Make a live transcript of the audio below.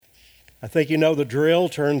I think you know the drill.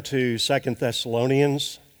 Turn to 2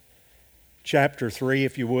 Thessalonians chapter 3,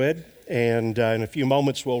 if you would. And in a few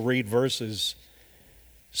moments, we'll read verses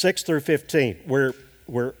 6 through 15.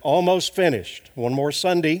 We're almost finished. One more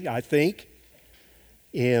Sunday, I think,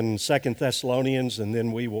 in 2 Thessalonians, and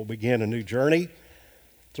then we will begin a new journey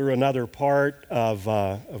through another part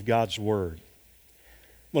of God's Word.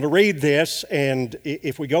 I'm going to read this, and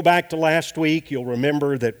if we go back to last week, you'll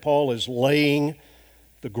remember that Paul is laying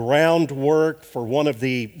the groundwork for one of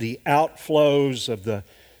the outflows of the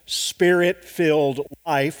Spirit-filled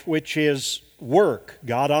life, which is work,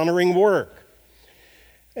 God-honoring work.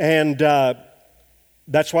 And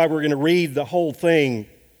that's why we're going to read the whole thing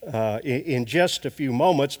in just a few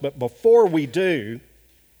moments. But before we do,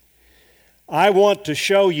 I want to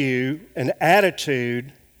show you an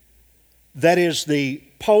attitude that is the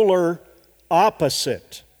polar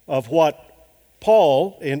opposite of what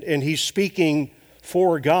Paul, and he's speaking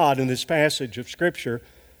for God in this passage of Scripture,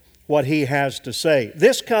 what he has to say.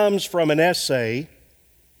 This comes from an essay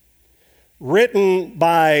written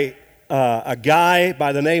by a guy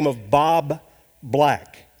by the name of Bob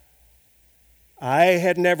Black. I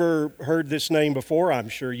had never heard this name before. I'm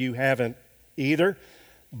sure you haven't either.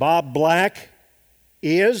 Bob Black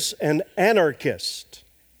is an anarchist.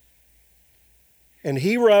 And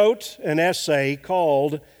he wrote an essay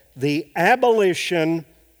called The Abolition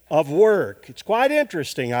of Work. It's quite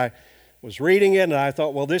interesting. I was reading it and I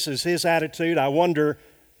thought, well, this is his attitude. I wonder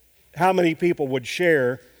how many people would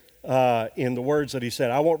share in the words that he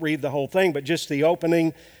said. I won't read the whole thing, but just the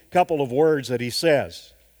opening couple of words that he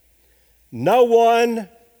says. No one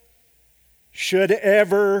should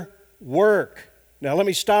ever work. Now, let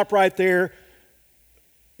me stop right there.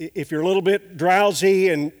 If you're a little bit drowsy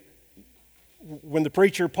and when the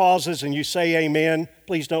preacher pauses and you say amen,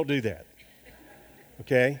 please don't do that.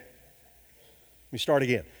 Okay? Let me start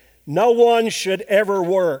again. No one should ever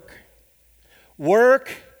work.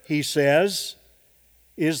 Work, he says,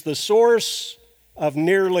 is the source of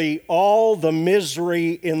nearly all the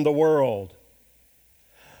misery in the world.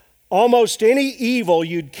 Almost any evil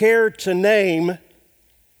you'd care to name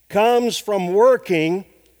comes from working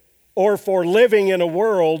or for living in a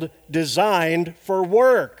world designed for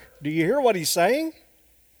work. Do you hear what he's saying?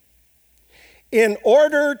 In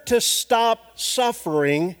order to stop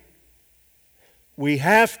suffering, we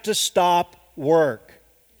have to stop work.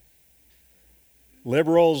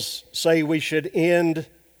 Liberals say we should end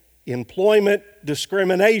employment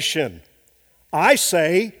discrimination. I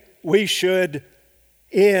say we should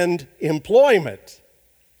end employment.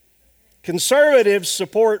 Conservatives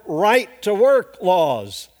support right-to-work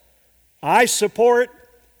laws. I support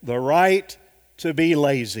the right to be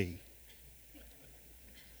lazy.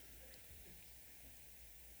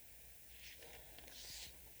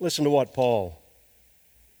 Listen to what Paul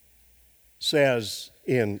says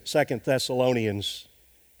in 2 Thessalonians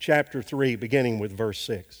chapter 3, beginning with verse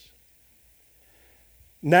 6.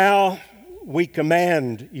 Now we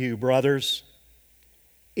command you, brothers,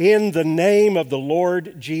 in the name of the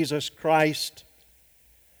Lord Jesus Christ,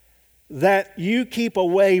 that you keep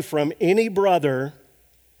away from any brother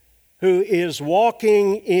who is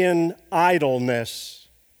walking in idleness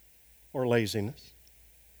or laziness,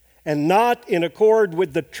 and not in accord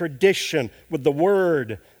with the tradition, with the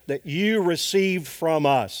word that you received from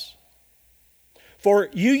us. For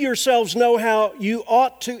you yourselves know how you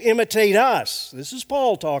ought to imitate us. This is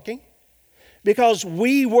Paul talking. Because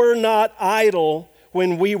we were not idle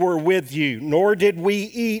when we were with you, nor did we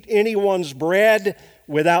eat anyone's bread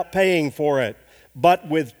without paying for it, but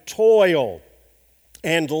with toil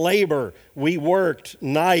and labor we worked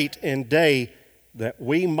night and day that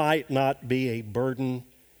we might not be a burden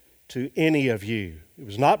to any of you. It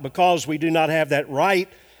was not because we do not have that right,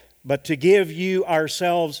 but to give you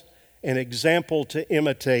ourselves an example to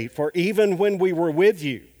imitate. For even when we were with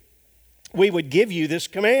you, we would give you this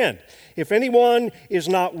command. If anyone is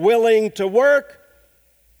not willing to work,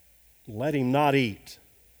 let him not eat.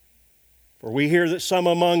 For we hear that some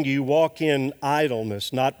among you walk in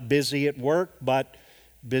idleness, not busy at work, but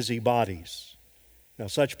busybodies. Now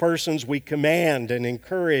such persons we command and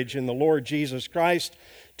encourage in the Lord Jesus Christ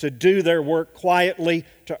to do their work quietly,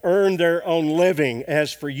 to earn their own living.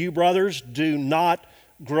 As for you, brothers, do not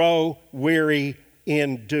grow weary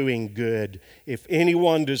in doing good. If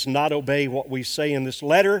anyone does not obey what we say in this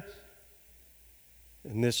letter,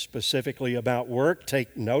 and this specifically about work,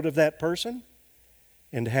 take note of that person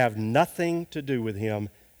and have nothing to do with him,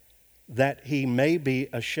 that he may be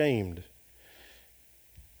ashamed.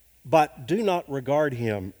 But do not regard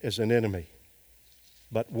him as an enemy,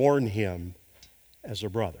 but warn him as a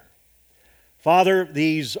brother. Father,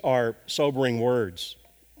 these are sobering words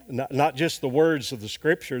not just the words of the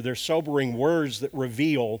Scripture, they're sobering words that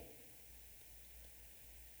reveal,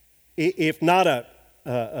 if not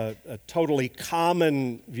a totally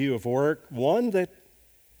common view of work, one that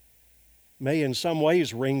may in some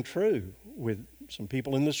ways ring true with some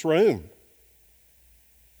people in this room.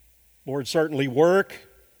 Lord, certainly work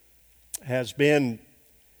has been,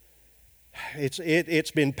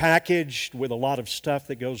 it's been packaged with a lot of stuff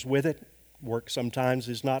that goes with it. Work sometimes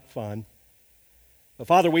is not fun. But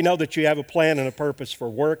Father, we know that you have a plan and a purpose for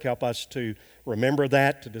work. Help us to remember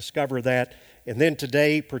that, to discover that, and then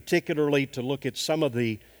today particularly to look at some of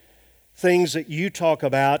the things that you talk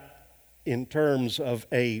about in terms of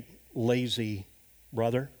a lazy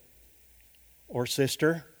brother or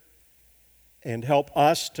sister, and help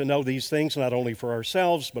us to know these things not only for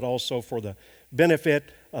ourselves but also for the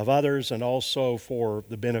benefit of others and also for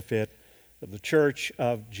the benefit of the church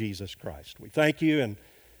of Jesus Christ. We thank you and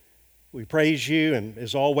we praise you, and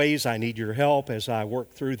as always, I need your help as I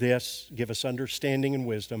work through this. Give us understanding and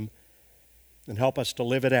wisdom, and help us to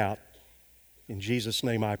live it out. In Jesus'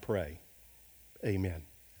 name I pray. Amen.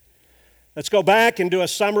 Let's go back and do a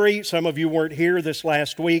summary. Some of you weren't here this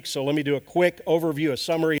last week, so let me do a quick overview, a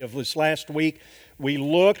summary of this last week. We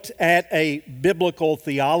looked at a biblical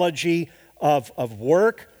theology of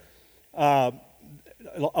work.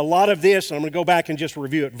 A lot of this, and I'm going to go back and just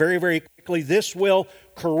review it very, very quickly. This will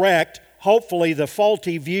correct, hopefully, the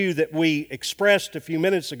faulty view that we expressed a few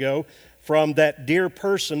minutes ago from that dear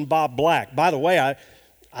person, Bob Black. By the way,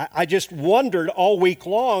 I just wondered all week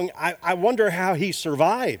long, I wonder how he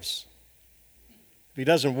survives if he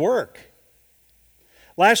doesn't work.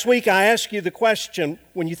 Last week I asked you the question,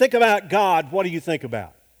 when you think about God, what do you think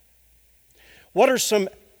about? What are some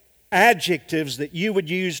adjectives that you would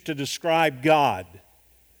use to describe God?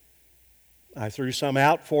 I threw some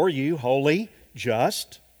out for you: holy,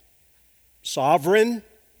 just, sovereign.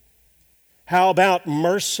 How about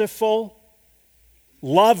merciful,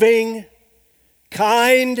 loving,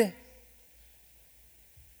 kind?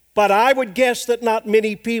 But I would guess that not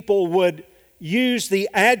many people would use the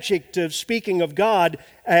adjective, speaking of God,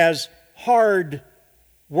 as hard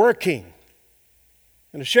working.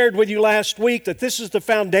 And I shared with you last week that this is the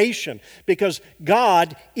foundation, because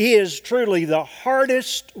God is truly the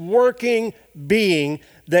hardest working being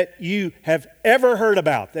that you have ever heard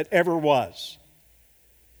about, that ever was.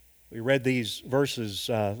 We read these verses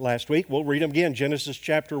last week. We'll read them again. Genesis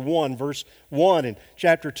chapter 1, verse 1, and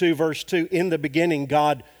chapter 2, verse 2. In the beginning,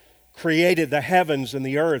 God created the heavens and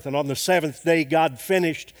the earth, and on the seventh day God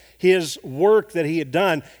finished His work that He had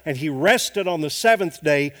done, and He rested on the seventh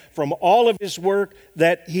day from all of His work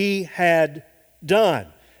that He had done.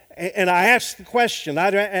 And I asked the question,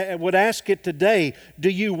 I would ask it today: do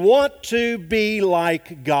you want to be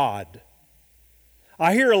like God?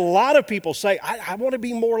 I hear a lot of people say, I want to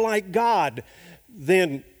be more like God.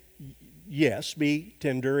 Then yes, be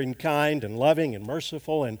tender and kind and loving and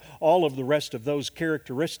merciful and all of the rest of those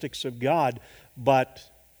characteristics of God, but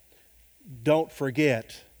don't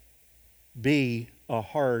forget, be a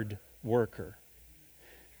hard worker.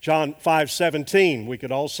 John 5:17, we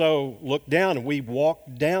could also look down, and we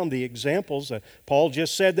walked down the examples. Paul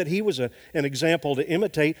just said that he was an example to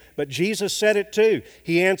imitate, but Jesus said it too.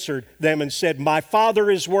 He answered them and said, "My Father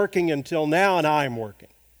is working until now, and I am working."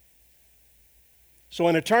 So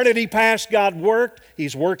in eternity past, God worked.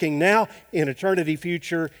 He's working now. In eternity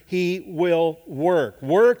future, He will work.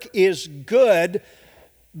 Work is good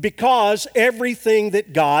because everything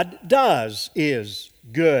that God does is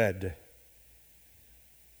good.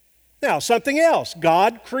 Now, something else.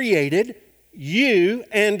 God created you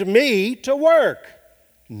and me to work.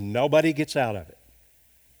 Nobody gets out of it.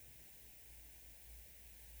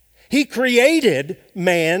 He created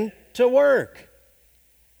man to work.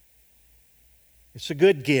 It's a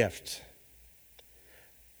good gift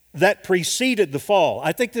that preceded the fall.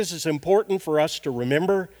 I think this is important for us to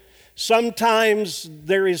remember. Sometimes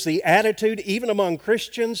there is the attitude, even among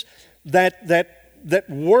Christians, that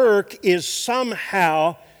work is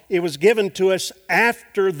somehow, it was given to us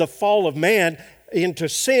after the fall of man into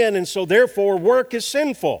sin, and so therefore work is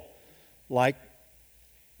sinful. Like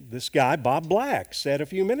this guy, Bob Black, said a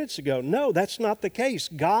few minutes ago. No, that's not the case.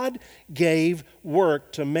 God gave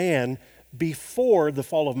work to man before the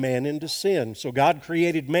fall of man into sin. So God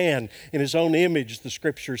created man in His own image, the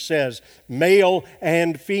Scripture says. Male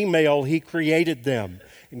and female, He created them.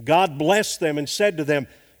 And God blessed them and said to them,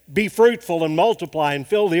 "Be fruitful and multiply and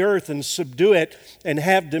fill the earth and subdue it and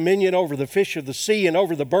have dominion over the fish of the sea and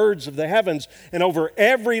over the birds of the heavens and over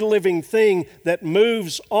every living thing that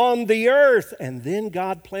moves on the earth." And then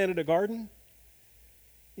God planted a garden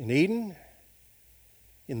in Eden.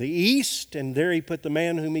 in the east, and there he put the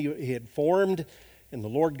man whom he had formed. And the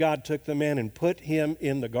Lord God took the man and put him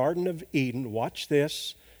in the Garden of Eden, watch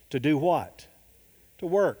this, to do what? To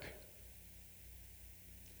work.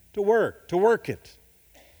 To work it,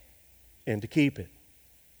 and to keep it.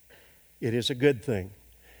 It is a good thing.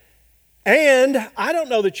 And I don't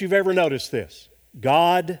know that you've ever noticed this.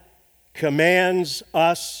 God commands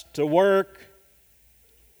us to work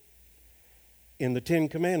in the Ten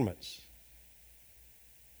Commandments.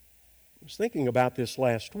 I was thinking about this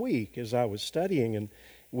last week as I was studying, and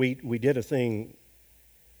we did a thing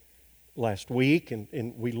last week,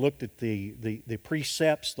 and we looked at the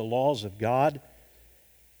precepts, the laws of God,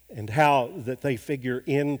 and how that they figure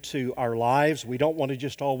into our lives. We don't want to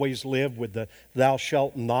just always live with the thou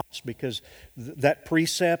shalt nots, because that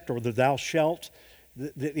precept or the thou shalt,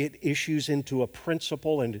 it issues into a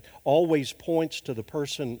principle and it always points to the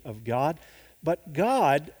person of God. But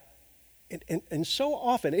God, and so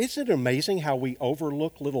often, isn't it amazing how we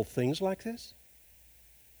overlook little things like this?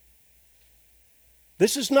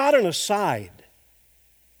 This is not an aside.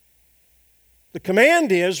 The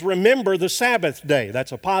command is, remember the Sabbath day.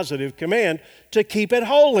 That's a positive command, to keep it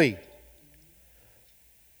holy.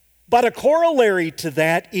 But a corollary to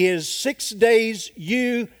that is 6 days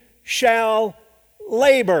you shall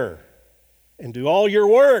labor and do all your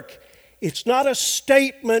work. It's not a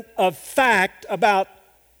statement of fact about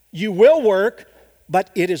you will work,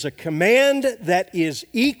 but it is a command that is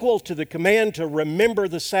equal to the command to remember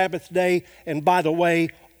the Sabbath day, and by the way,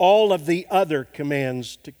 all of the other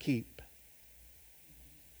commands to keep.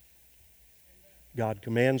 God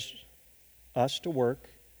commands us to work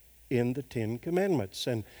in the Ten Commandments.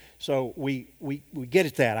 And so we get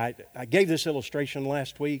at that. I gave this illustration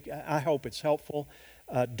last week. I hope it's helpful.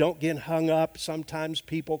 Don't get hung up. Sometimes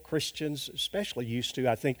people, Christians especially, used to,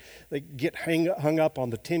 I think, they get hung up on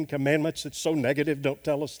the Ten Commandments. It's so negative. Don't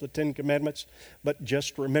tell us the Ten Commandments. But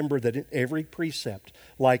just remember that in every precept,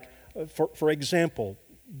 like, for example,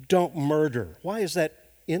 don't murder. Why is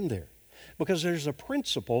that in there? Because there's a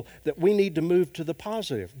principle that we need to move to the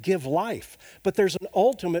positive, give life. But there's an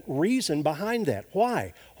ultimate reason behind that.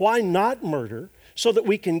 Why? Why not murder? So that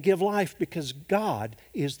we can give life, because God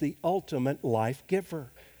is the ultimate life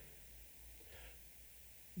giver.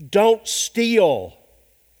 Don't steal.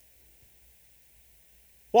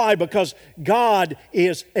 Why? Because God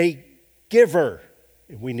is a giver.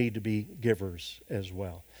 And we need to be givers as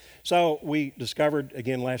well. So we discovered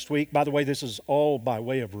again last week, by the way, this is all by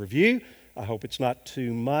way of review. I hope it's not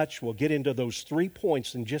too much. We'll get into those 3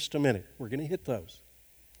 points in just a minute. We're going to hit those.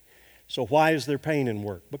 So why is there pain in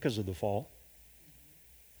work? Because of the fall.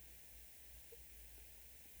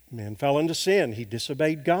 Man fell into sin. He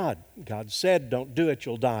disobeyed God. God said, don't do it,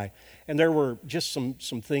 you'll die. And there were just some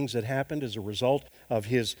things that happened as a result of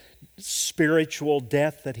his spiritual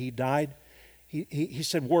death that he died. He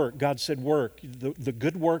said, work. God said, work. The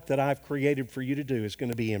good work that I've created for you to do is going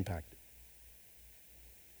to be impacted.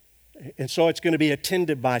 And so it's going to be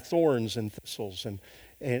attended by thorns and thistles.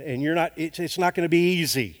 And you're not, it's not going to be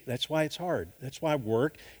easy. That's why it's hard. That's why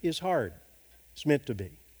work is hard. It's meant to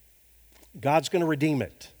be. God's going to redeem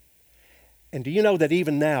it. And do you know that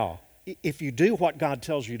even now, if you do what God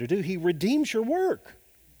tells you to do, He redeems your work.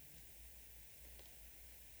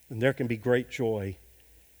 And there can be great joy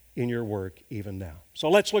in your work even now. So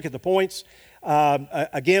let's look at the points.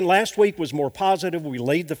 Again, last week was more positive. We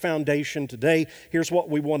laid the foundation. Today, here's what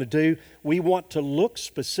we want to do. We want to look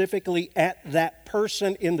specifically at that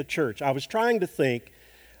person in the church. I was trying to think,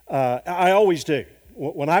 I always do.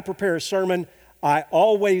 When I prepare a sermon, I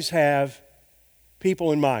always have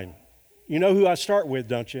people in mind. You know who I start with,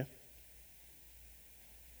 don't you?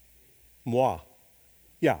 Moi.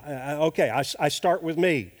 Yeah, okay, I start with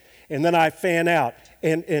me. And then I fan out.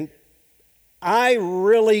 And I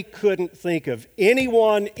really couldn't think of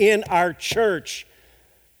anyone in our church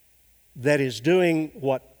that is doing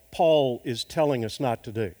what Paul is telling us not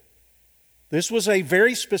to do. This was a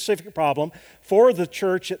very specific problem for the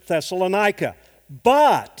church at Thessalonica.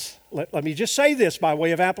 But, let me just say this by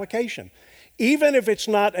way of application. Even if it's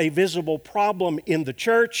not a visible problem in the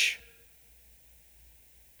church,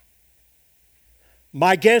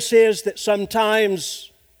 my guess is that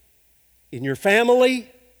sometimes in your family,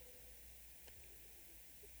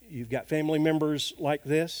 you've got family members like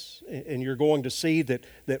this, and you're going to see that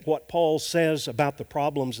what Paul says about the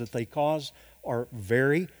problems that they cause are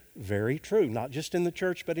very, very true, not just in the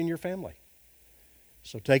church, but in your family.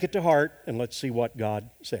 So take it to heart, and let's see what God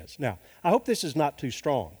says. Now, I hope this is not too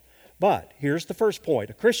strong, but here's the first point.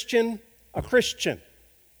 A Christian.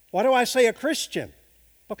 Why do I say a Christian?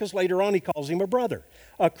 Because later on he calls him a brother.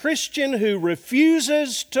 A Christian who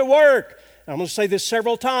refuses to work. I'm going to say this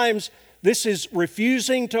several times. This is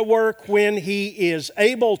refusing to work when he is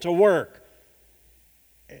able to work.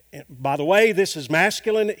 By the way, this is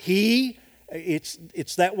masculine. He,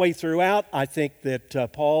 it's that way throughout. I think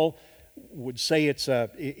that Paul would say it's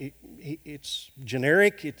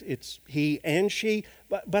generic. It's he and she.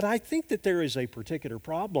 But I think that there is a particular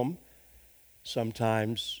problem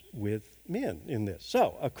sometimes with men in this.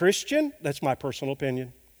 So, a Christian, that's my personal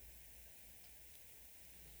opinion,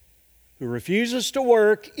 who refuses to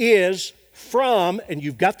work is from, and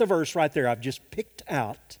you've got the verse right there, I've just picked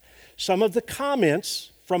out some of the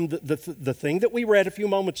comments from the thing that we read a few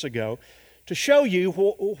moments ago to show you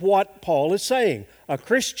what Paul is saying. A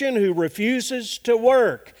Christian who refuses to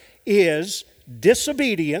work is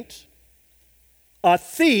disobedient, a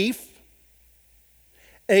thief,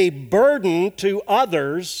 a burden to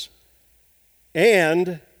others,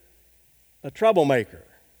 and a troublemaker.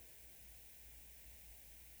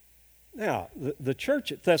 Now, the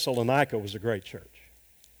church at Thessalonica was a great church.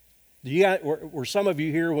 Were some of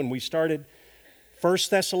you here when we started 1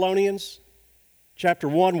 Thessalonians? Chapter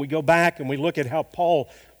 1, we go back and we look at how Paul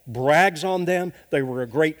brags on them. They were a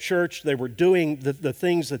great church. They were doing the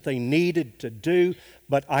things that they needed to do.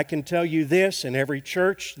 But I can tell you this, in every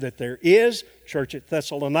church that there is, church at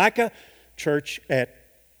Thessalonica, church at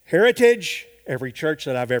Heritage, every church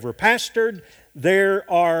that I've ever pastored, there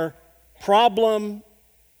are problem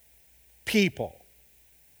people.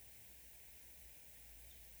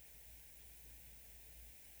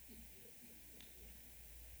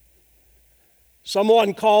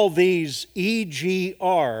 Someone called these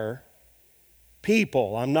EGR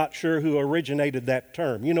people. I'm not sure who originated that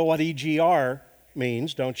term. You know what EGR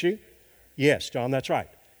means, don't you? Yes, John, that's right.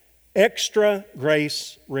 Extra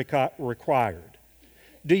grace required.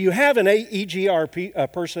 Do you have an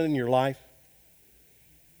EGR person in your life?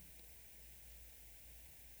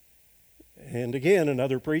 And again,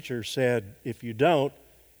 another preacher said, if you don't,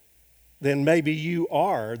 then maybe you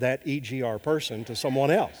are that EGR person to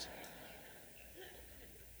someone else.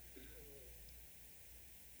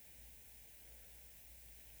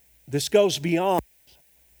 This goes beyond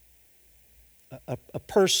a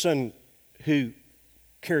person who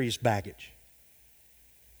carries baggage.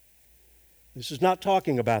 This is not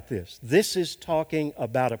talking about this. This is talking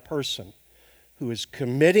about a person who is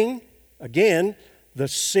committing, again, the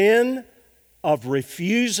sin of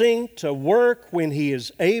refusing to work when he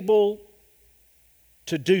is able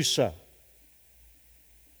to do so.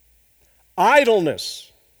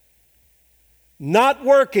 Idleness, not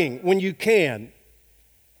working when you can,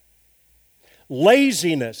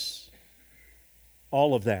 laziness,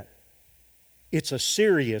 all of that. It's a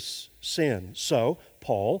serious sin. So,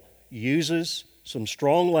 Paul uses some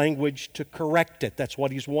strong language to correct it. That's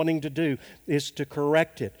what he's wanting to do, is to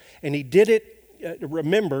correct it. And he did it,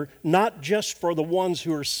 remember, not just for the ones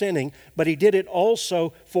who are sinning, but he did it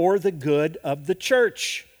also for the good of the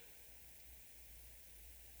church.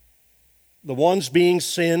 The ones being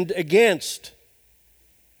sinned against.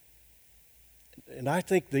 And I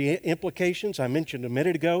think the implications, I mentioned a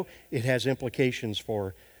minute ago, it has implications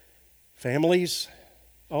for families.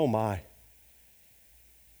 Oh my.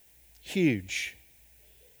 Huge.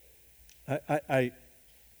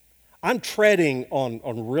 I'm treading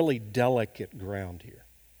on really delicate ground here.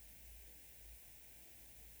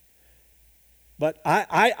 But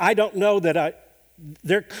I don't know that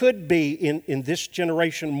there could be in this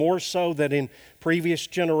generation more so than in previous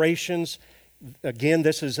generations. Again,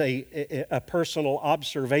 this is a personal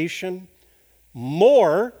observation.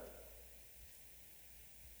 More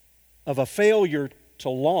of a failure to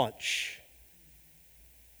launch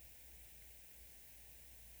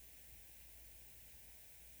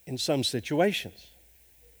in some situations.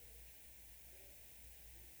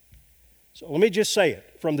 So let me just say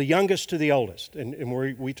it, from the youngest to the oldest.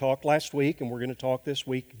 And we talked last week, and we're going to talk this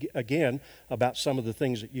week again about some of the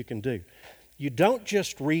things that you can do. You don't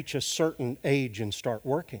just reach a certain age and start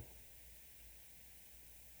working.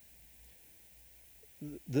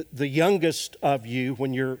 The youngest of you,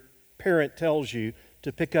 when your parent tells you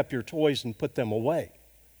to pick up your toys and put them away,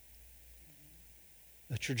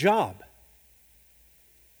 that's your job.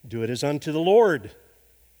 Do it as unto the Lord.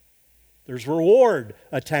 There's reward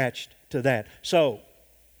attached to that. So,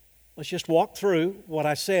 let's just walk through what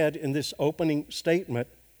I said in this opening statement.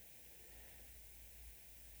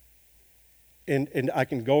 And I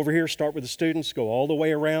can go over here, start with the students, go all the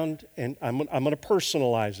way around, and I'm going to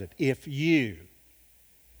personalize it. If you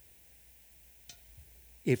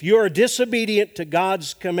are disobedient to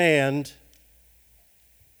God's command,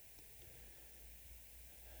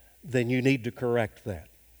 then you need to correct that.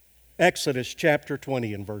 Exodus chapter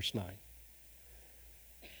 20 and verse 9.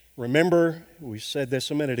 Remember, we said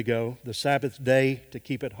this a minute ago, the Sabbath day, to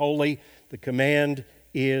keep it holy. The command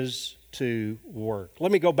is to work.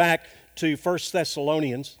 Let me go back to 1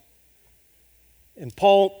 Thessalonians. And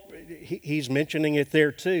Paul, he's mentioning it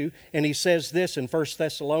there too. And he says this in 1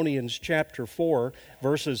 Thessalonians chapter 4,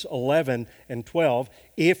 verses 11 and 12.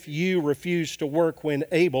 If you refuse to work when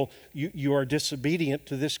able, you are disobedient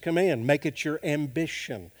to this command. Make it your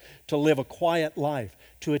ambition to live a quiet life,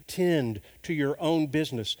 to attend to your own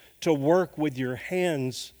business, to work with your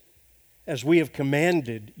hands as we have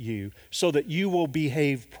commanded you, so that you will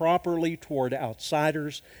behave properly toward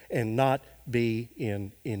outsiders and not be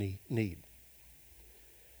in any need.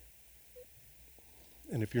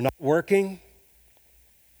 And if you're not working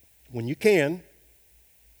when you can,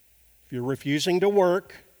 if you're refusing to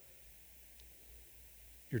work,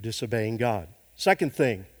 you're disobeying God. Second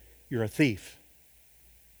thing, you're a thief.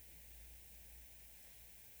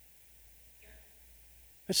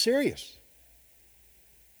 That's serious.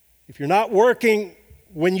 If you're not working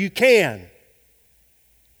when you can,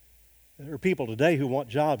 there are people today who want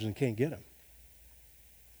jobs and can't get them.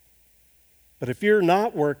 But if you're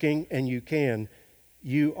not working and you can,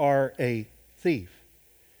 you are a thief.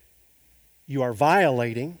 You are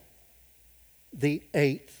violating the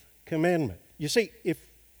 8th commandment. You see,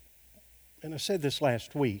 and I said this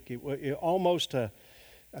last week, it almost a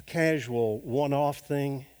casual one-off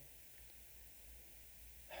thing.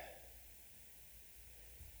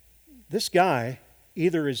 This guy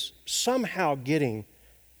either is somehow getting,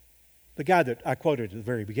 the guy that I quoted at the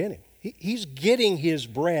very beginning, he's getting his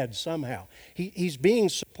bread somehow. He's being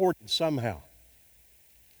supported somehow.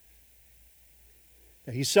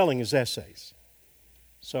 He's selling his essays.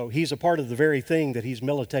 So he's a part of the very thing that he's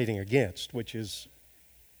militating against, which is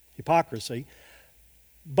hypocrisy.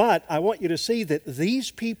 But I want you to see that these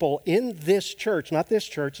people in this church, not this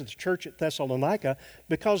church, it's the church at Thessalonica,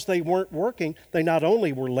 because they weren't working, they not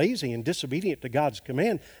only were lazy and disobedient to God's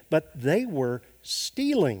command, but they were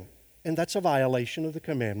stealing. And that's a violation of the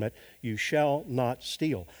commandment, you shall not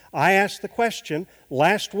steal. I asked the question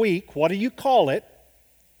last week, what do you call it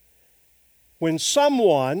when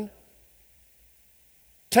someone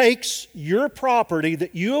takes your property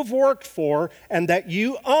that you have worked for and that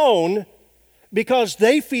you own because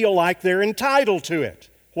they feel like they're entitled to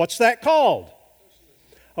it? What's that called?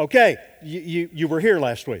 Okay, you were here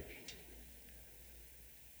last week.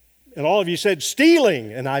 And all of you said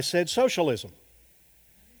stealing, and I said socialism.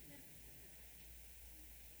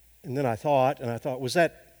 And then I thought, was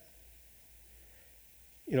that,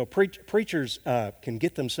 preachers can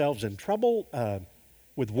get themselves in trouble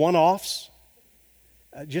with one-offs,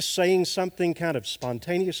 just saying something kind of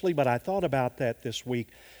spontaneously, but I thought about that this week.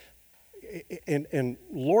 And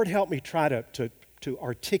Lord, help me try to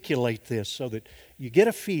articulate this so that you get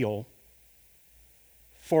a feel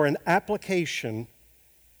for an application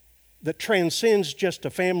that transcends just a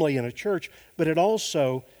family and a church, but it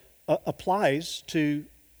also applies to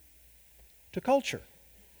culture.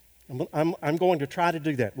 I'm going to try to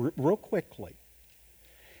do that real quickly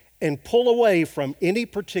and pull away from any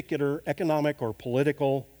particular economic or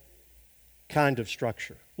political kind of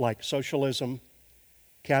structure, like socialism,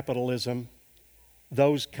 capitalism,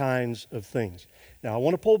 those kinds of things. Now, I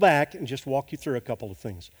want to pull back and just walk you through a couple of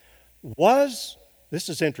things. This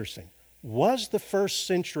is interesting, was the first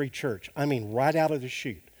century church, right out of the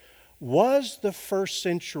chute, was the first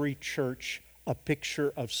century church a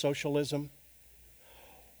picture of socialism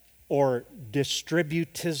or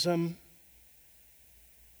distributism?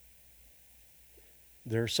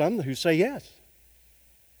 There are some who say yes,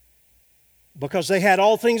 because they had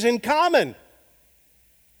all things in common.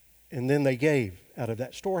 And then they gave out of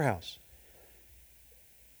that storehouse.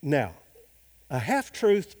 Now, a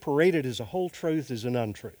half-truth paraded as a whole truth is an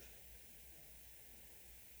untruth.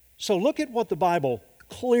 So look at what the Bible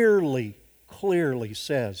clearly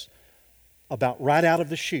says about right out of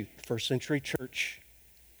the chute, the first century church.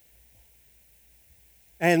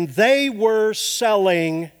 And they were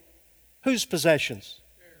selling whose possessions?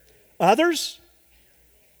 Others?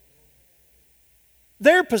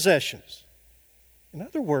 Their possessions. In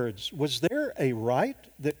other words, was there a right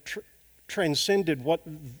that transcended what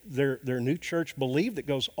their new church believed that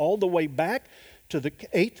goes all the way back to the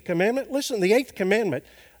 8th commandment? Listen, the 8th commandment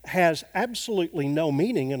has absolutely no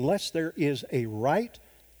meaning unless there is a right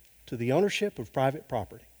to the ownership of private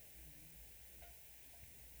property.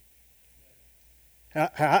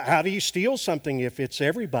 How do you steal something if it's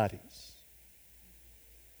everybody's?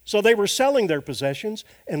 So they were selling their possessions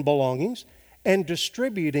and belongings, and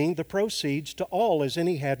distributing the proceeds to all as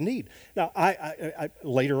any had need. Now,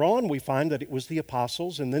 later on, we find that it was the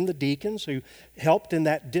apostles and then the deacons who helped in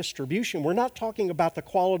that distribution. We're not talking about the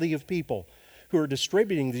quality of people who are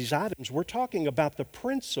distributing these items. We're talking about the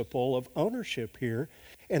principle of ownership here.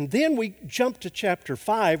 And then we jump to chapter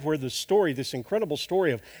 5, where the story, this incredible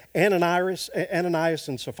story of Ananias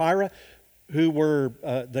and Sapphira, who were,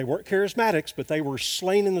 they weren't charismatics, but they were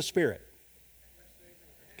slain in the Spirit.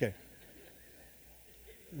 Okay.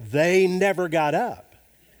 They never got up.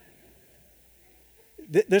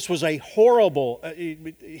 This was a horrible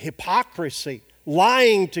hypocrisy,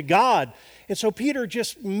 lying to God. And so Peter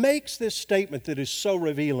just makes this statement that is so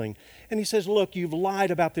revealing. And he says, look, you've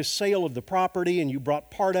lied about this sale of the property and you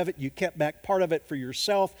brought part of it, you kept back part of it for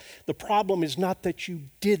yourself. The problem is not that you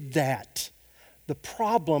did that. The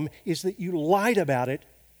problem is that you lied about it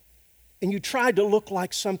and you tried to look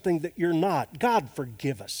like something that you're not. God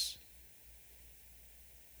forgive us.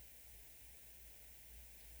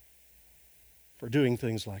 For doing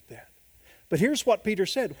things like that. But here's what Peter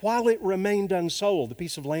said. While it remained unsold, the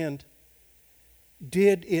piece of land,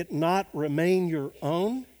 did it not remain your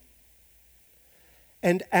own?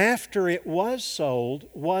 And after it was sold,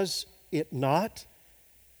 was it not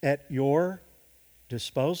at your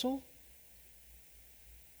disposal?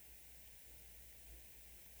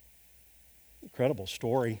 Incredible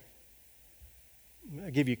story.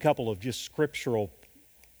 I'll give you a couple of just scriptural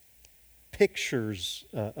pictures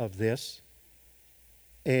of this.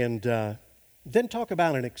 And then talk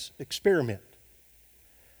about an experiment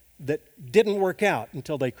that didn't work out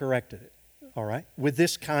until they corrected it, all right, with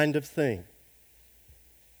this kind of thing.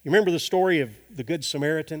 You remember the story of the Good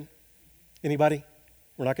Samaritan? Anybody?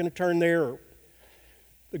 We're not going to turn there.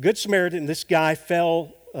 The Good Samaritan, this guy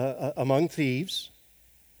fell among thieves.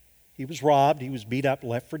 He was robbed, he was beat up,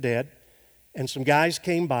 left for dead. And some guys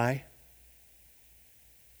came by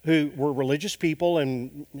who were religious people,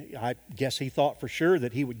 and I guess he thought for sure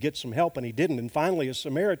that he would get some help, and he didn't. And finally, a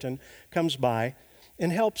Samaritan comes by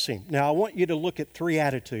and helps him. Now, I want you to look at three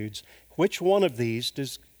attitudes. Which one of these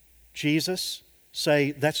does Jesus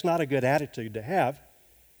say, that's not a good attitude to have?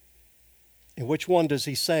 And which one does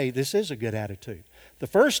he say, this is a good attitude? The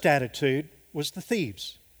first attitude was the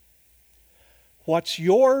thieves. What's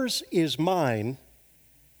yours is mine,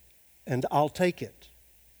 and I'll take it.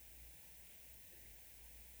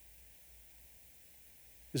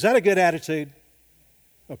 Is that a good attitude?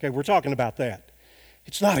 Okay, we're talking about that.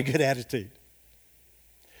 It's not a good attitude.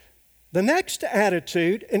 The next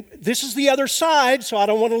attitude, and this is the other side, so I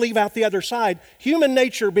don't want to leave out the other side. Human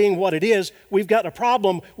nature being what it is, we've got a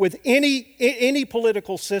problem with any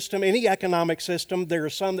political system, any economic system. There are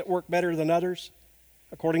some that work better than others,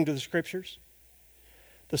 according to the Scriptures.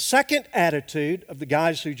 The second attitude of the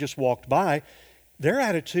guys who just walked by, their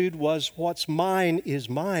attitude was, what's mine is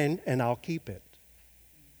mine, and I'll keep it.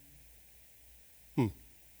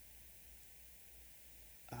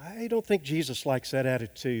 I don't think Jesus likes that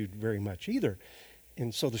attitude very much either.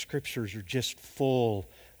 And so the Scriptures are just full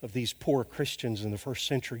of these poor Christians in the first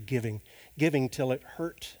century giving till it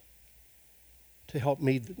hurt to help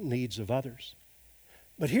meet the needs of others.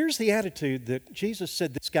 But here's the attitude that Jesus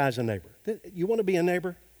said, this guy's a neighbor. You want to be a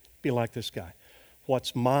neighbor? Be like this guy.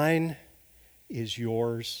 What's mine is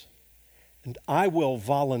yours, and I will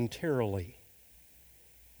voluntarily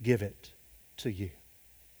give it to you.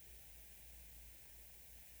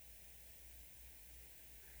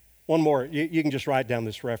 One more, you can just write down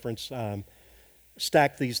this reference,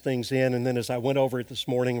 stack these things in, and then as I went over it this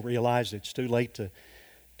morning, realized it's too late to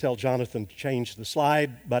tell Jonathan to change the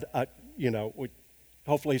slide, but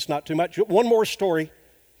hopefully it's not too much. One more story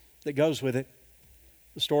that goes with it,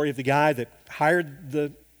 the story of the guy that hired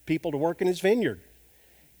the people to work in his vineyard.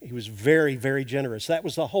 He was very, very generous. That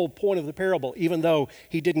was the whole point of the parable, even though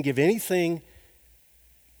he didn't give anything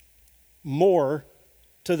more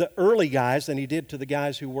to the early guys than he did to the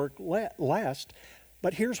guys who worked last.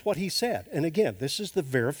 But here's what he said. And again, this is the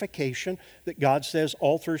verification that God says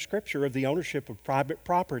all through Scripture of the ownership of private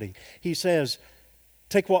property. He says,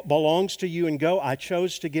 take what belongs to you and go. I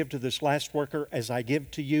chose to give to this last worker as I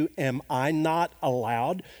give to you. Am I not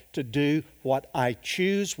allowed to do what I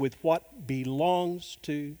choose with what belongs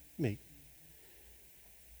to me?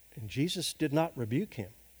 And Jesus did not rebuke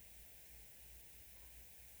him.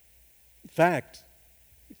 In fact,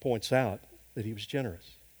 he points out that he was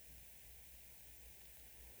generous.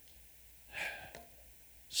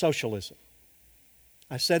 Socialism.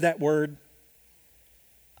 I said that word.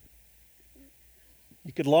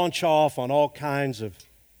 You could launch off on all kinds of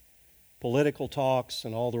political talks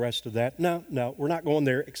and all the rest of that. No, we're not going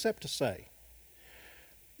there except to say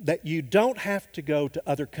that you don't have to go to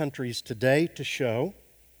other countries today to show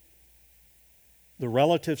the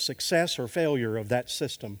relative success or failure of that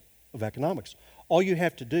system of economics. All you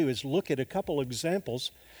have to do is look at a couple of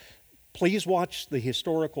examples. Please watch the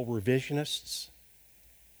historical revisionists.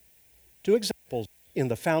 2 examples in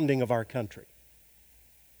the founding of our country: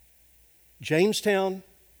 Jamestown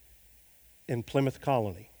and Plymouth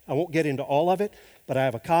Colony. I won't get into all of it, but I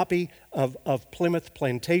have a copy of Plymouth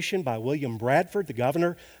Plantation by William Bradford, the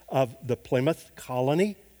governor of the Plymouth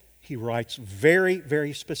Colony. He writes very,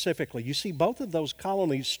 very specifically. You see, both of those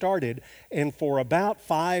colonies started, and for about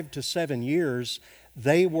 5 to 7 years,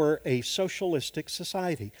 they were a socialistic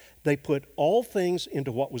society. They put all things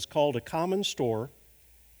into what was called a common store,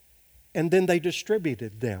 and then they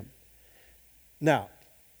distributed them. Now,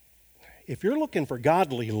 if you're looking for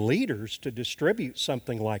godly leaders to distribute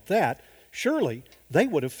something like that, surely they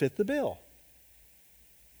would have fit the bill.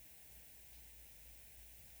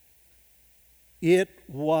 It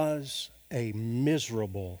was a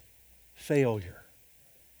miserable failure.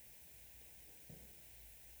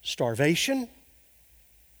 Starvation.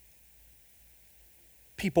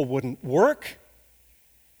 People wouldn't work.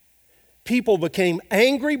 People became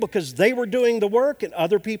angry because they were doing the work and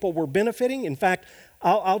other people were benefiting. In fact,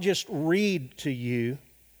 I'll just read to you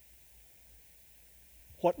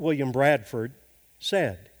what William Bradford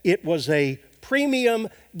said. It was a premium.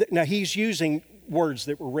 Now, he's using words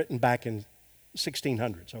that were written back in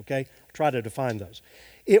 1600s, okay? I'll try to define those.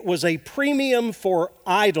 It was a premium for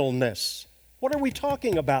idleness. What are we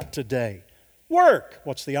talking about today? Work.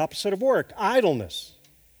 What's the opposite of work? Idleness.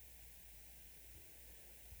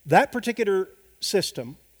 That particular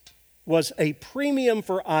system was a premium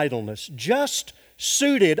for idleness, just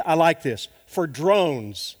suited, I like this, for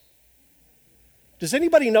drones. Does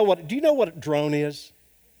anybody know do you know what a drone is?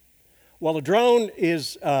 Well, a drone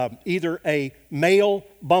is either a male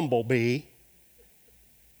bumblebee.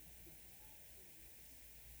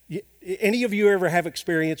 Any of you ever have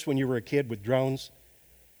experience when you were a kid with drones?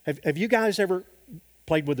 Have you guys ever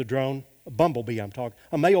played with a drone? A bumblebee, I'm talking.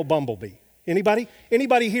 A male bumblebee. Anybody?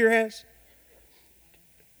 Anybody here has?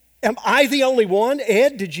 Am I the only one?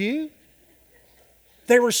 Ed, did you?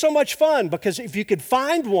 They were so much fun because if you could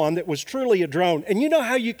find one that was truly a drone, and you know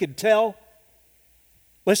how you could tell?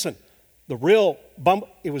 Listen, the real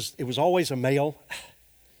it was always a male.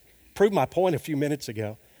 Proved my point a few minutes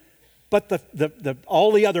ago. But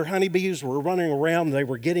all the other honeybees were running around. They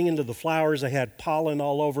were getting into the flowers. They had pollen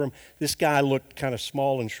all over them. This guy looked kind of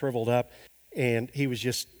small and shriveled up, and he was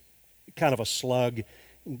just kind of a slug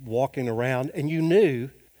walking around. And you knew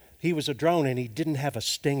he was a drone, and he didn't have a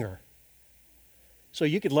stinger. So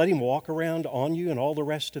you could let him walk around on you and all the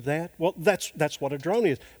rest of that. Well, that's what a drone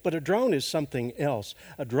is. But a drone is something else.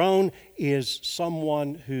 A drone is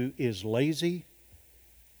someone who is lazy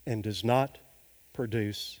and does not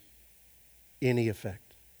produce any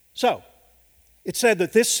effect. So, it said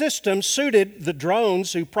that this system suited the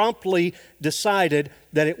drones who promptly decided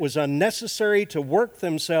that it was unnecessary to work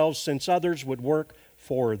themselves since others would work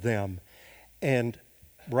for them. And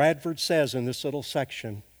Bradford says in this little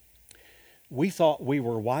section, we thought we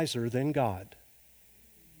were wiser than God.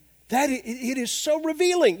 It is so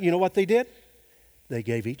revealing. You know what they did? They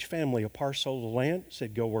gave each family a parcel of land,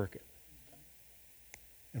 said, go work it.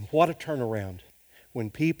 And what a turnaround.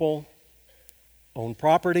 When people owned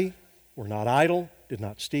property, were not idle, did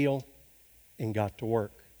not steal, and got to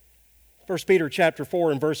work. 1 Peter chapter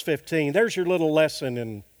 4 and verse 15, there's your little lesson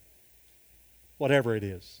in whatever it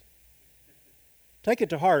is. Take it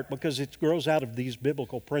to heart because it grows out of these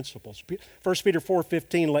biblical principles. 1 Peter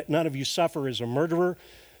 4:15, let none of you suffer as a murderer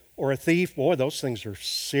or a thief. Boy, those things are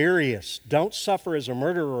serious. Don't suffer as a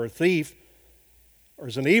murderer or a thief or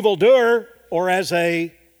as an evildoer or as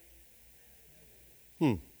a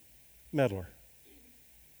meddler.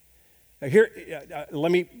 Now here,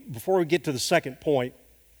 before we get to the second point,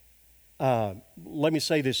 let me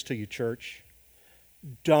say this to you, church.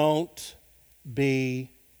 Don't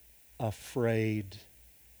be afraid.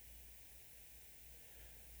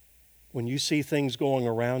 When you see things going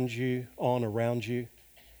around you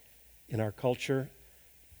in our culture,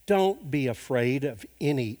 don't be afraid of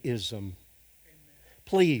any ism.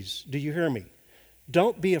 Please, do you hear me?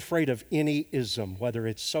 Don't be afraid of any ism, whether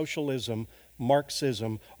it's socialism,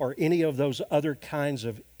 Marxism, or any of those other kinds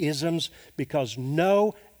of isms, because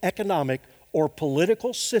no economic or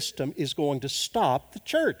political system is going to stop the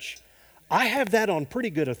church. I have that on pretty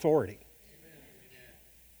good authority.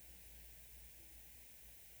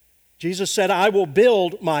 Jesus said, I will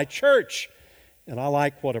build my church. And I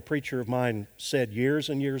like what a preacher of mine said years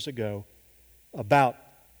and years ago about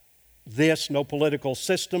no political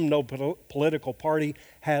system, no political party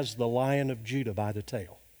has the Lion of Judah by the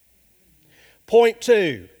tail. Point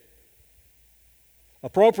 2,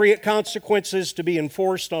 appropriate consequences to be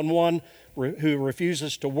enforced on one who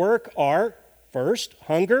refuses to work are, first,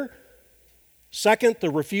 hunger. Second, the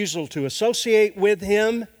refusal to associate with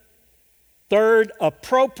him. Third,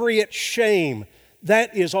 appropriate shame.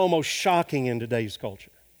 That is almost shocking in today's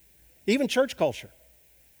culture, even church culture.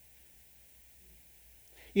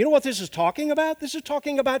 You know what this is talking about? This is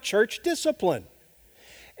talking about church discipline.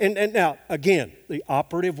 And now, again, the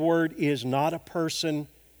operative word is not a person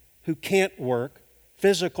who can't work,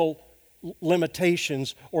 physical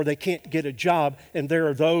limitations, or they can't get a job, and there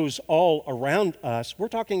are those all around us. We're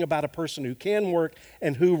talking about a person who can work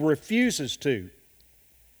and who refuses to,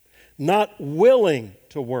 not willing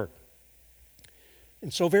to work.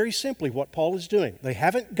 And so very simply what Paul is doing, they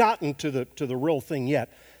haven't gotten to the real thing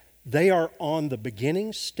yet. They are on the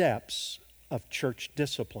beginning steps of church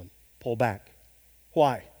discipline. Pull back.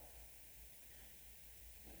 Why?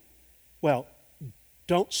 Well,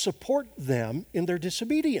 don't support them in their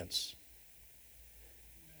disobedience.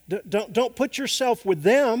 Don't put yourself with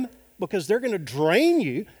them, because they're going to drain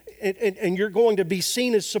you, and you're going to be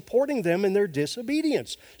seen as supporting them in their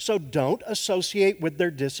disobedience. So don't associate with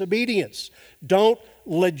their disobedience. Don't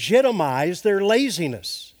legitimize their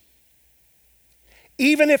laziness,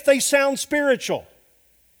 even if they sound spiritual.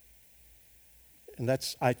 And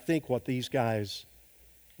that's, I think, what these guys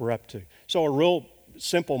were up to. So a real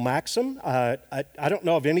simple maxim. I don't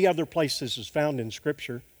know of any other place this is found in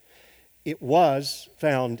Scripture. It was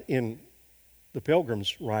found in the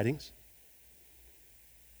Pilgrim's writings.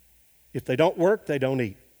 If they don't work, they don't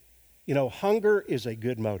eat. You know, hunger is a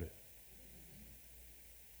good motive.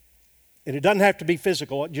 And it doesn't have to be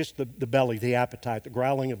physical, just the belly, the appetite, the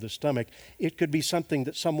growling of the stomach. It could be something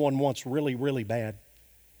that someone wants really, really bad.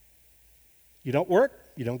 You don't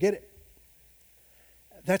work, you don't get it.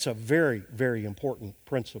 That's a very, very important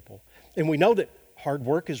principle. And we know that hard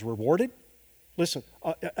work is rewarded. Listen,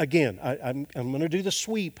 again, I'm going to do the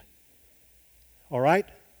sweep. All right?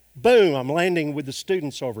 Boom, I'm landing with the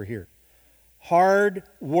students over here. Hard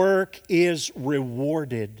work is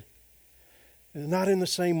rewarded. Not in the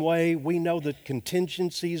same way. We know the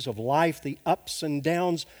contingencies of life, the ups and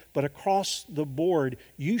downs, but across the board,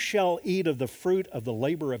 you shall eat of the fruit of the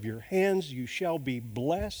labor of your hands. You shall be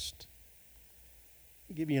blessed.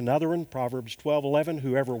 I'll give you another one, Proverbs 12:11.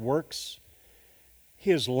 Whoever works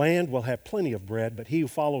his land will have plenty of bread, but he who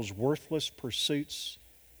follows worthless pursuits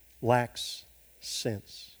lacks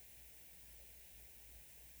sense.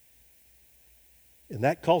 In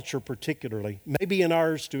that culture particularly, maybe in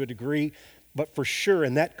ours to a degree, but for sure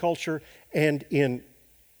in that culture and in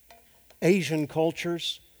Asian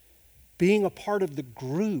cultures, being a part of the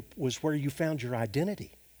group was where you found your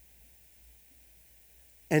identity.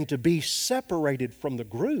 And to be separated from the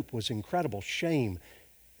group was incredible shame,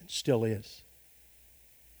 and still is.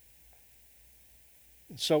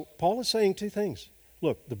 And so Paul is saying two things.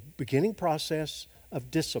 Look, the beginning process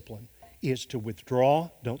of discipline is to withdraw.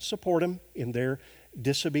 Don't support them in their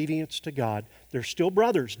disobedience to God. They're still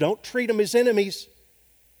brothers. Don't treat them as enemies.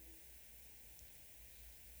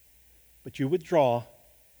 But you withdraw,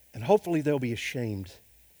 and hopefully they'll be ashamed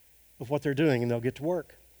of what they're doing and they'll get to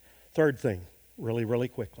work. Third thing, really, really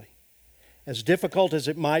quickly. As difficult as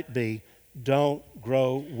it might be, don't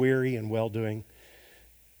grow weary in well-doing.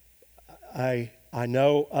 I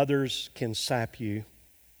know others can sap you.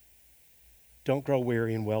 Don't grow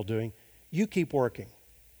weary in well-doing. You keep working,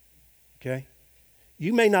 okay?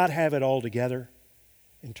 You may not have it all together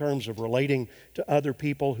in terms of relating to other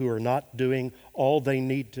people who are not doing all they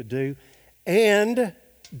need to do. And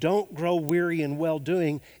don't grow weary in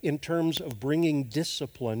well-doing in terms of bringing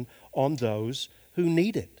discipline on those who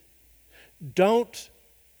need it. Don't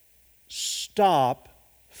stop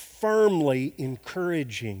firmly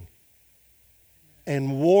encouraging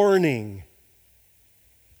and warning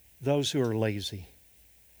those who are lazy,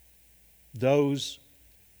 those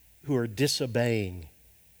who are disobeying,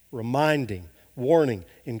 reminding, warning,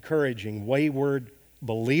 encouraging wayward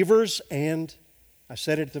believers, and I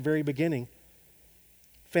said it at the very beginning,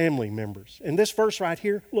 family members. In this verse right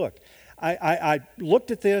here, look, I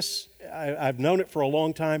looked at this, I've known it for a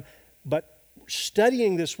long time, but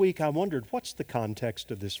studying this week, I wondered, what's the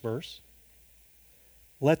context of this verse?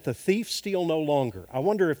 Let the thief steal no longer. I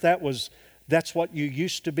wonder if that's what you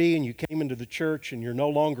used to be and you came into the church and you're no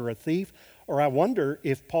longer a thief. Or I wonder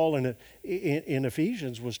if Paul in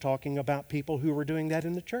Ephesians was talking about people who were doing that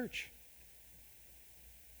in the church.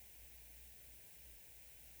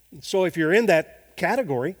 So if you're in that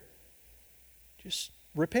category, just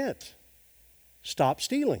repent. Stop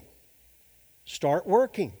stealing. Start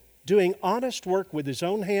working, doing honest work with his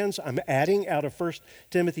own hands. I'm adding out of 1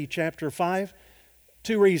 Timothy chapter 5,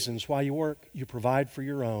 2 reasons why you work. You provide for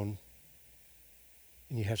your own,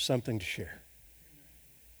 and you have something to share.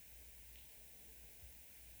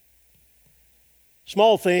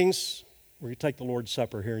 Small things. We're going to take the Lord's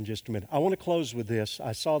Supper here in just a minute. I want to close with this.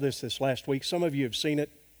 I saw this last week. Some of you have seen it.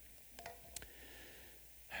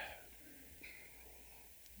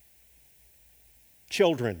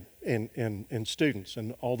 Children and students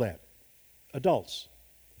and all that. Adults.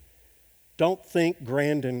 Don't think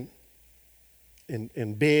grand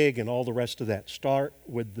and big and all the rest of that. Start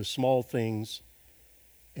with the small things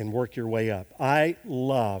and work your way up.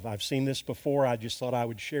 I've seen this before. I just thought I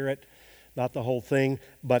would share it. Not the whole thing,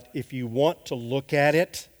 but if you want to look at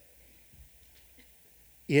it,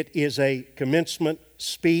 it is a commencement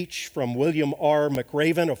speech from William R.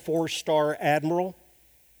 McRaven, a 4-star admiral.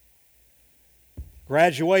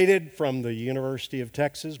 Graduated from the University of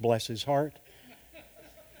Texas, bless his heart,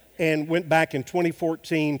 and went back in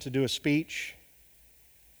 2014 to do a speech.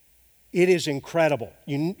 It is incredible.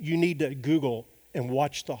 You need to Google and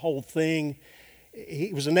watch the whole thing.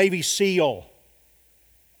 He was a Navy SEAL.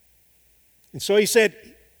 And so he said,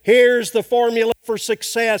 here's the formula for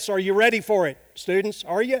success. Are you ready for it, students?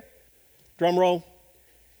 Are you? Drum roll.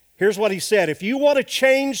 Here's what he said. If you want to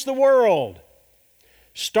change the world,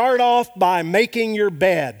 start off by making your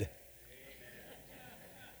bed.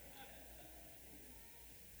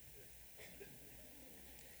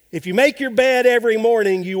 If you make your bed every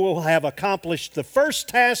morning, you will have accomplished the first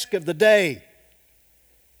task of the day.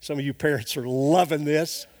 Some of you parents are loving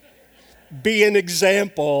this. Be an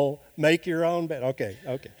example. Make your own bed. Okay.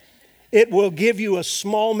 It will give you a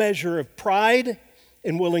small measure of pride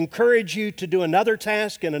and will encourage you to do another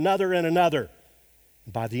task and another and another.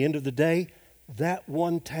 By the end of the day, that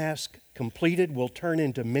one task completed will turn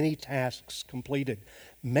into many tasks completed.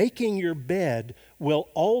 Making your bed will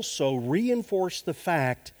also reinforce the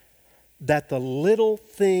fact that the little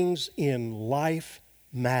things in life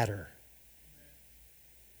matter.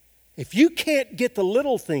 If you can't get the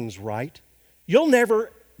little things right, you'll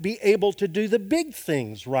never be able to do the big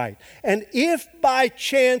things right. And if by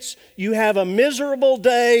chance you have a miserable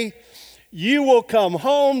day, you will come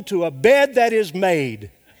home to a bed that is made,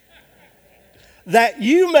 that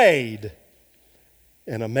you made.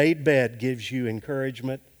 And a made bed gives you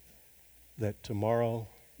encouragement that tomorrow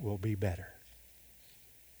will be better.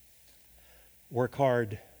 Work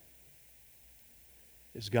hard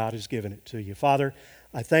as God has given it to you. Father,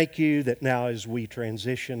 I thank you that now as we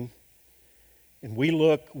transition and we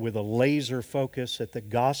look with a laser focus at the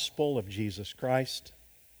gospel of Jesus Christ,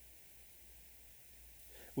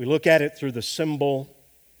 we look at it through the symbol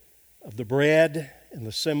of the bread and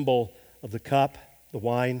the symbol of the cup, the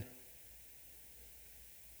wine.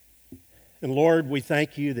 And Lord, we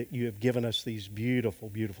thank you that you have given us these beautiful,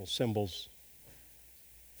 beautiful symbols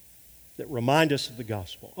that remind us of the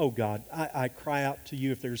gospel. Oh God, I cry out to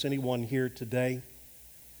you if there's anyone here today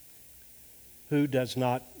who does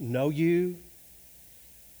not know you.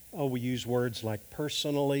 Oh, we use words like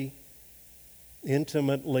personally,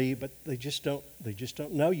 intimately, but they just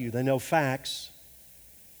don't know you. They know facts.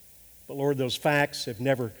 But Lord, those facts have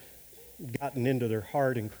never gotten into their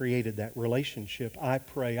heart and created that relationship. I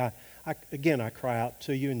pray, I cry out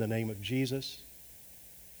to you in the name of Jesus,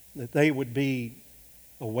 that they would be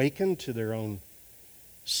awakened to their own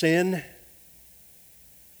sin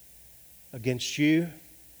against you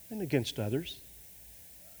and against others.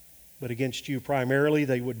 But against you primarily,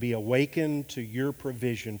 they would be awakened to your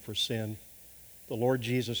provision for sin, the Lord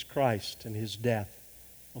Jesus Christ and His death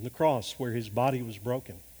on the cross where His body was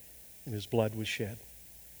broken and His blood was shed.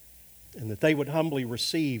 And that they would humbly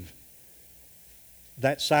receive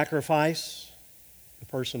that sacrifice, the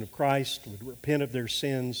person of Christ, would repent of their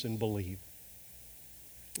sins and believe.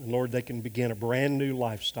 And Lord, they can begin a brand new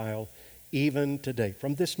lifestyle even today,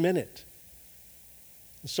 from this minute.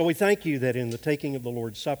 So we thank you that in the taking of the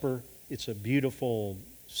Lord's Supper, it's a beautiful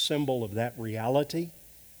symbol of that reality,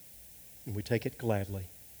 and we take it gladly.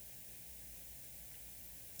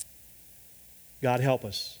 God, help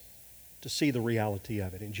us to see the reality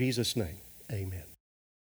of it. In Jesus' name, amen.